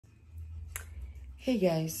Hey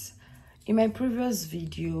guys, in my previous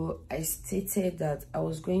video I stated that I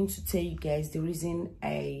was going to tell you guys the reason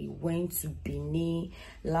I went to Benin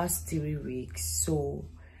last 3 weeks, so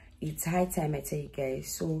it's high time I tell you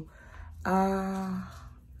guys. So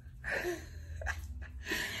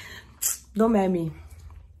don't mind me,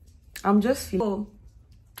 I'm just feeling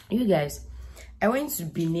you guys. I went to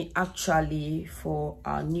Benin actually for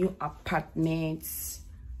our new apartments,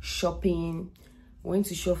 shopping. Went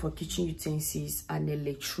to shop for kitchen utensils and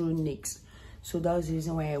electronics. So that was the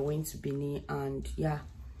reason why I went to Benin. And yeah,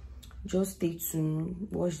 just stay tuned,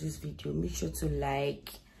 watch this video, make sure to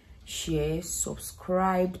like, share,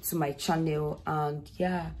 subscribe to my channel. And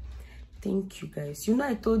yeah, thank you guys. You know,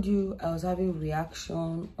 I told you I was having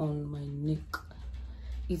reaction on my neck.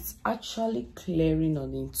 It's actually clearing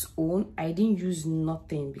on its own. I didn't use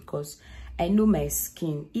nothing because I know my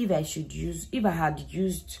skin. If I had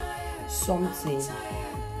used something,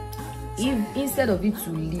 if instead of it to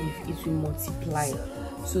leave, it will multiply.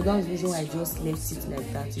 So that's the reason why I just left it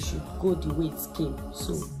like that. It should go the way it came.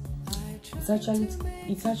 So it's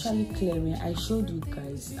actually clearing. I showed you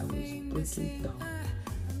guys I was breaking down.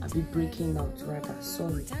 I'll be breaking out rather.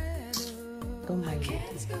 Sorry, don't mind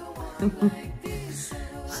it.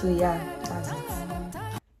 So yeah, that's it.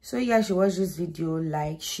 So you guys should watch this video,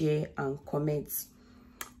 like, share, and comment.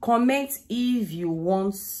 Comment if you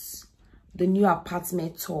want the new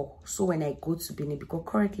apartment tour. So when I go to Benin, because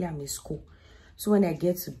currently I'm in school. So when I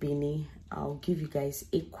get to Benin, I'll give you guys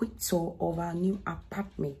a quick tour of our new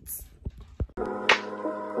apartments.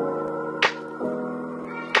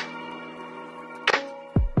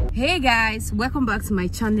 Hey guys, welcome back to my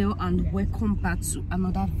channel and welcome back to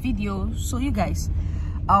another video. So you guys,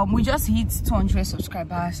 we just hit 200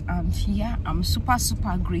 subscribers and yeah, I'm super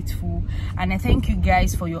grateful, and I thank you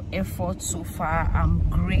guys for your effort so far. I'm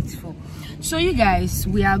grateful. So you guys,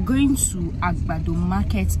 we are going to Agbado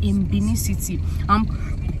Market in Benin City.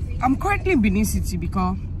 I'm currently in Benin City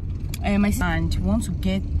because my son want to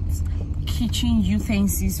get kitchen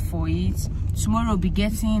utensils for it. Tomorrow we'll be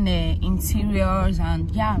getting interiors, and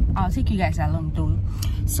yeah, I'll take you guys along though.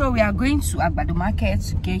 So we are going to Agbado Market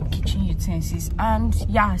to get kitchen utensils, and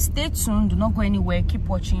yeah, stay tuned, do not go anywhere, keep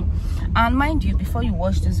watching. And mind you, before you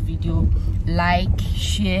watch this video, like,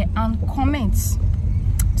 share, and comment.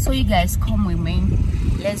 So you guys, come with me,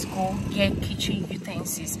 let's go get kitchen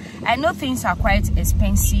utensils. I know things are quite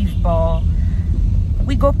expensive, but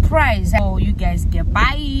we go price. So you guys get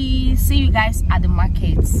bye. See you guys at the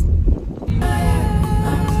market.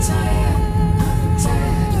 I'm tired,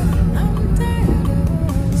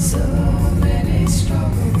 so many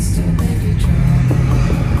struggles to make it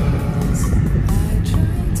trust. I try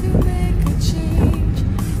to make a change,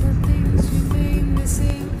 but things remain the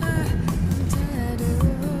same. I'm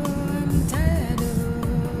tired,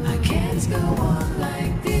 I can't go on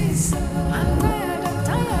like this.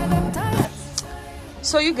 I'm tired.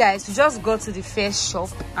 So you guys, we just go to the first shop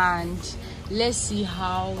and let's see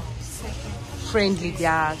how friendly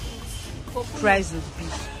their price would be.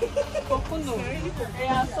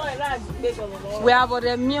 We have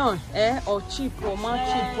the million, or cheap or more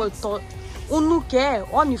cheap or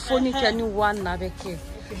unuke on the phone can one naveke.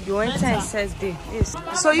 You enter and says this.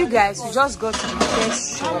 So you guys, we just go to the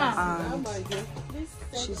first shop and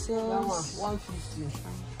she says 150.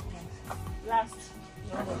 Last.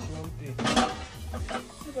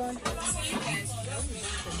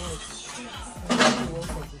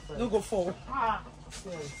 No go for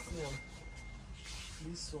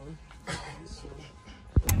this one.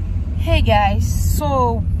 Hey guys,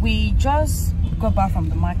 so we just got back from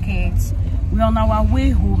the market. We're on our way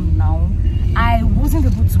home now. I wasn't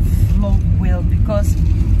able to vlog well because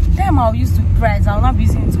time I used to price, I'll not be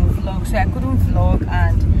using it to vlog, so I couldn't vlog.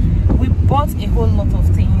 And we bought a whole lot of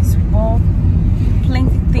things. We bought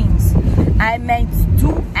plenty things. I might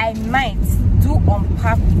do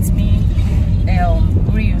unpack with me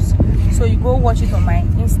reels, so you go watch it on my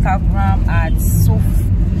Instagram at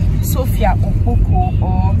Sophia Okpoko,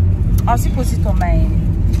 or I'll still post it on my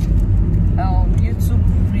YouTube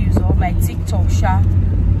reels or my TikTok share.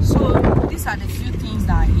 So these are the few things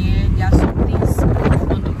that are here. There are some things on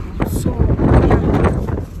the road. So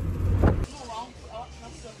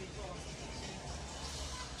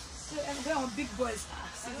yeah. On big boys.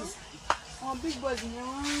 On big boys in your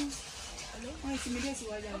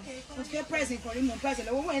okay. Let's get pricing for him. Pricing.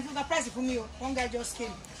 When the pricing for me, one guy just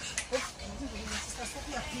came.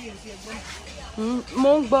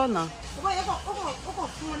 Mongbona.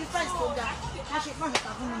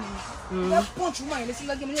 Punch one. Let's see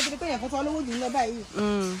like I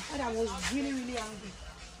was really angry.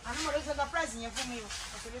 I know the pricing for me.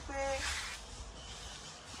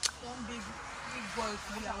 One big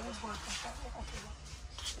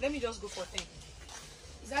Let me just go for 10.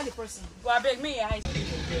 Is that the person? Well, I beg me,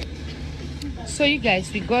 so you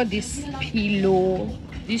guys, we got this pillow,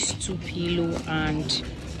 these 2 pillow and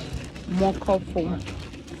mocha foam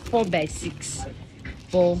 4x6.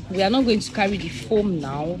 But we are not going to carry the foam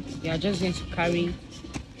now. We are just going to carry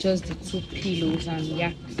just the 2 pillows and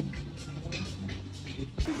yeah.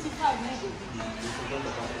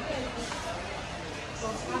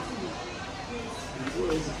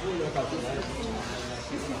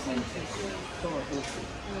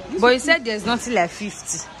 But you said there's nothing like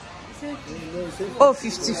 50. Oh,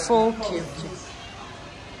 54. Okay. Is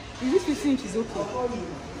this 15 inches okay?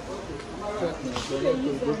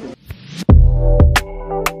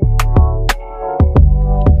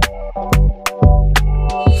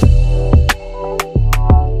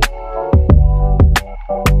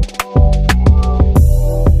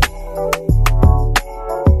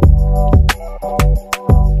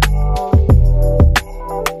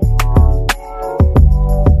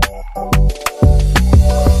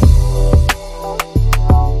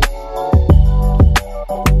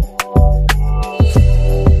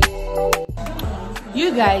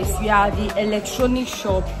 Guys, we are the electronic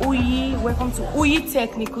shop Uyi. Welcome to Uyi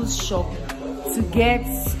Technical Shop to get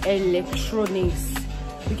electronics.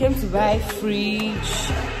 We came to buy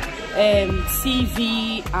fridge,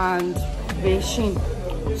 TV and machine.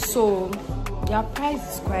 So their price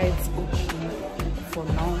is quite okay for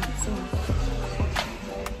now. So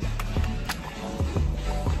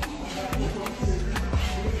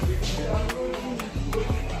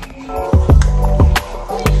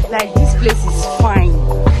like this place is fine.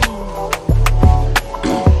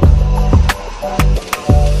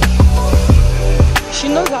 She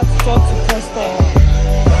knows how to talk to customer.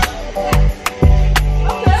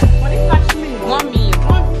 Okay, what is catch me? Mommy.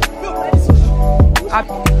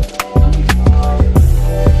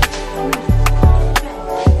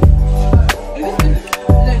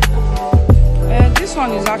 This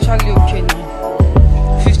one is actually okay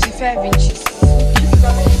now. 55 inches.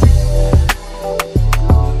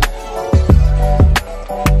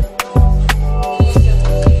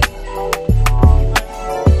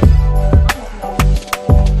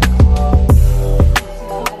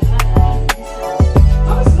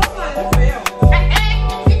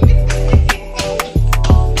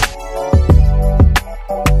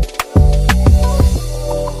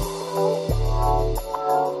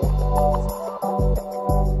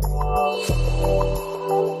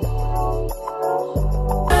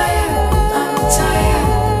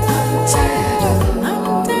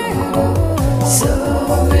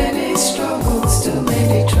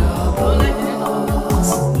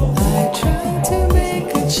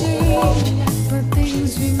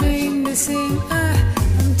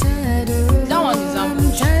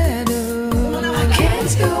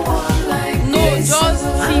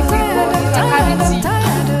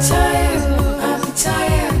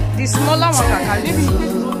 The smaller one can carry.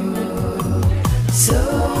 So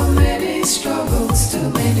many struggles, too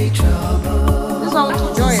many troubles. This one is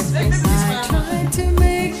very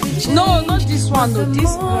expensive. No, not this one though.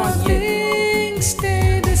 This one here.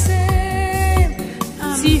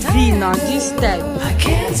 TV now, this type. I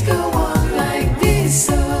can't go on like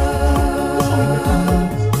this.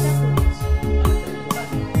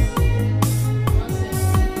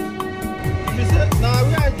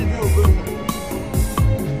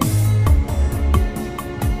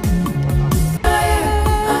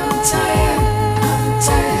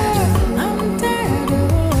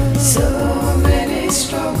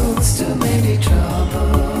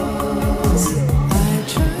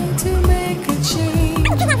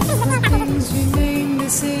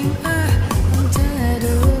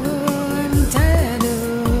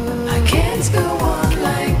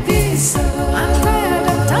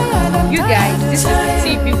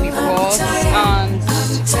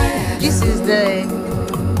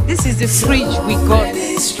 This is the fridge we got.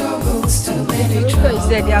 Because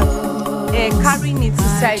they are carrying it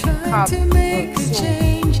inside the cab.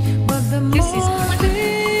 This is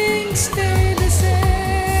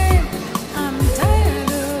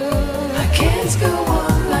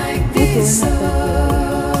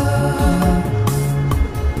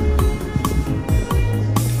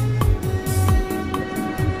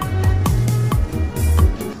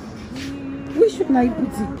we should like put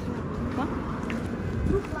it.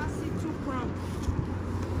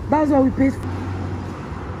 That's what we paid for.